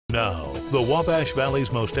Now, the Wabash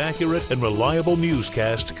Valley's most accurate and reliable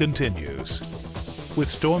newscast continues.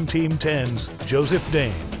 With Storm Team 10's Joseph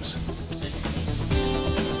Dames.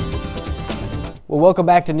 Well, welcome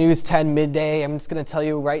back to News 10 Midday. I'm just going to tell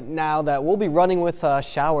you right now that we'll be running with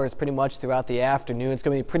showers pretty much throughout the afternoon. It's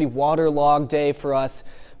going to be a pretty waterlogged day for us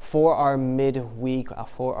for our midweek,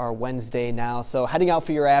 for our Wednesday now. So heading out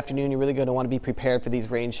for your afternoon, you're really going to want to be prepared for these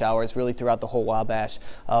rain showers really throughout the whole Wabash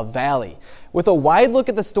Valley. With a wide look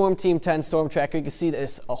at the Storm Team 10 storm tracker, you can see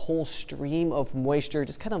there's a whole stream of moisture,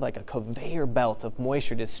 just kind of like a conveyor belt of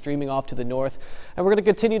moisture just streaming off to the north. And we're going to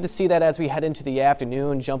continue to see that as we head into the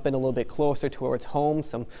afternoon, jump in a little bit closer towards home.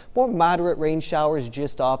 Some more moderate rain showers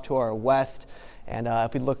just off to our west. And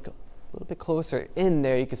if we look a little bit closer in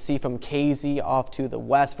there, you can see from Casey off to the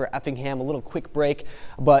west for Effingham, a little quick break,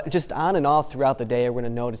 but just on and off throughout the day, we're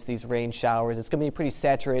going to notice these rain showers. It's going to be a pretty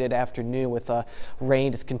saturated afternoon with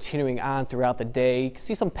rain just continuing on throughout the day. You can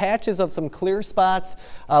see some patches of some clear spots,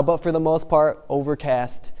 but for the most part,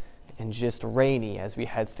 overcast and just rainy as we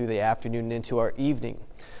head through the afternoon and into our evening.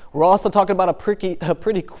 We're also talking about a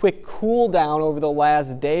pretty quick cool down over the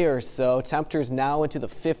last day or so. Temperatures now into the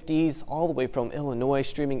 50s, all the way from Illinois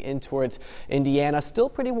streaming in towards Indiana. Still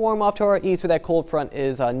pretty warm off to our east where that cold front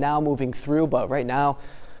is now moving through, but right now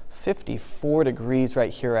 54 degrees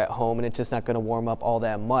right here at home, and it's just not going to warm up all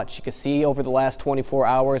that much. You can see over the last 24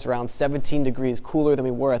 hours around 17 degrees cooler than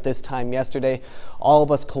we were at this time yesterday. All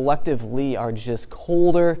of us collectively are just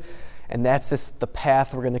colder, and that's just the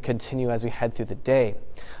path we're going to continue as we head through the day.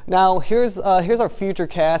 Now, here's our future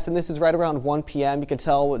cast, and this is right around 1 p.m. You can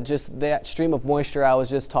tell just that stream of moisture I was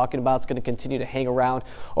just talking about is going to continue to hang around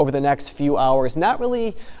over the next few hours. Not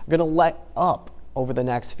really going to let up over the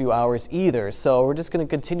next few hours either. So we're just going to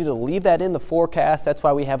continue to leave that in the forecast. That's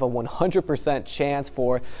why we have a 100% chance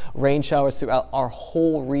for rain showers throughout our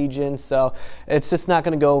whole region. So it's just not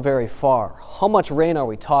going to go very far. How much rain are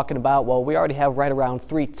we talking about? Well, we already have right around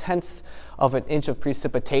 3/10 of an inch of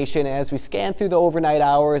precipitation. As we scan through the overnight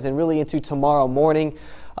hours and really into tomorrow morning,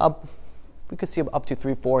 we could see up to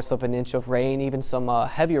 3/4 of an inch of rain, even some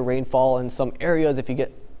heavier rainfall in some areas if you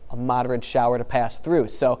get a moderate shower to pass through.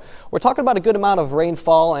 So we're talking about a good amount of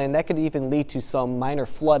rainfall, and that could even lead to some minor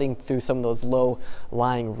flooding through some of those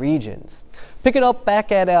low-lying regions. Picking up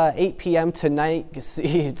back at 8 p.m. tonight, you can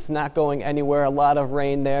see it's not going anywhere. A lot of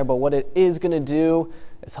rain there, but what it is going to do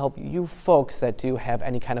is help you folks that do have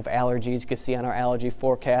any kind of allergies. You can see on our allergy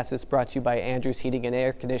forecast. It's brought to you by Andrews Heating and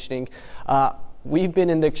Air Conditioning. We've been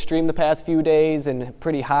in the extreme the past few days and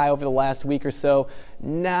pretty high over the last week or so.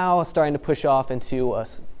 Now starting to push off into a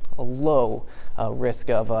low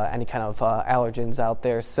risk of any kind of allergens out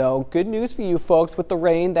there. So good news for you folks with the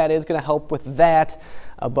rain. That is going to help with that,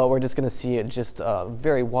 but we're just going to see it just a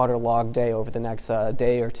very waterlogged day over the next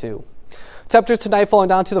day or two. Temperatures tonight falling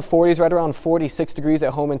down to the 40s, right around 46 degrees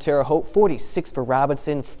at home in Terre Haute, 46 for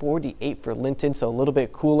Robinson, 48 for Linton, so a little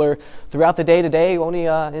bit cooler. Throughout the day today, only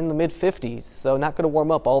in the mid-50s, so not going to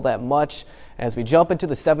warm up all that much. As we jump into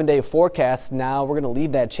the 7-day forecast now, we're going to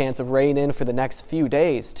leave that chance of rain in for the next few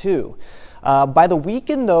days, too. By the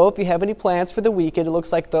weekend, though, if you have any plans for the weekend, it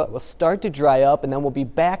looks like it will start to dry up, and then we'll be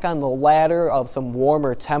back on the ladder of some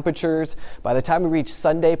warmer temperatures. By the time we reach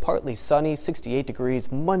Sunday, partly sunny, 68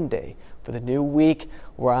 degrees. Monday, for the new week,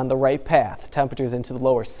 we're on the right path. Temperatures into the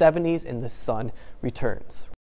lower 70s, and the sun returns.